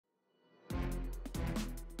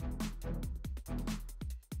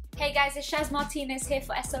Hey guys, it's Shaz Martinez here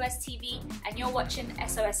for SOS TV and you're watching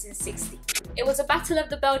SOS in 60. It was a battle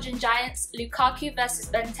of the Belgian giants, Lukaku versus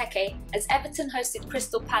Benteke, as Everton hosted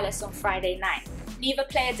Crystal Palace on Friday night. Neither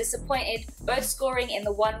player disappointed, both scoring in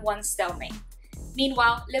the 1-1 stalemate.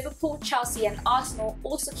 Meanwhile, Liverpool, Chelsea and Arsenal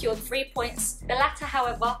all secured 3 points, the latter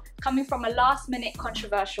however coming from a last-minute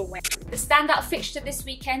controversial win. The standout fixture this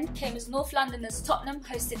weekend came as North Londoners Tottenham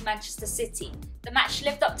hosted Manchester City. The match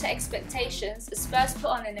lived up to expectations as Spurs put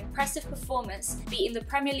on an impressive performance, beating the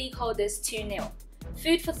Premier League holders 2-0.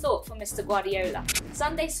 Food for thought for Mr. Guardiola.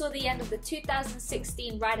 Sunday saw the end of the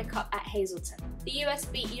 2016 Ryder Cup at Hazelton. The US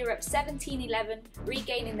beat Europe 17-11,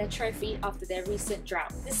 regaining their trophy after their recent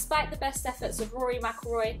drought. Despite the best efforts of Rory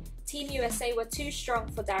McIlroy, Team USA were too strong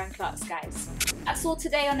for Darren Clarke's guys. That's all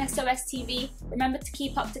today on SOS TV. Remember to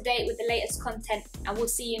keep up to date with the latest content and we'll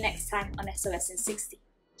see you next time on SOS in 60.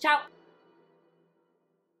 Ciao!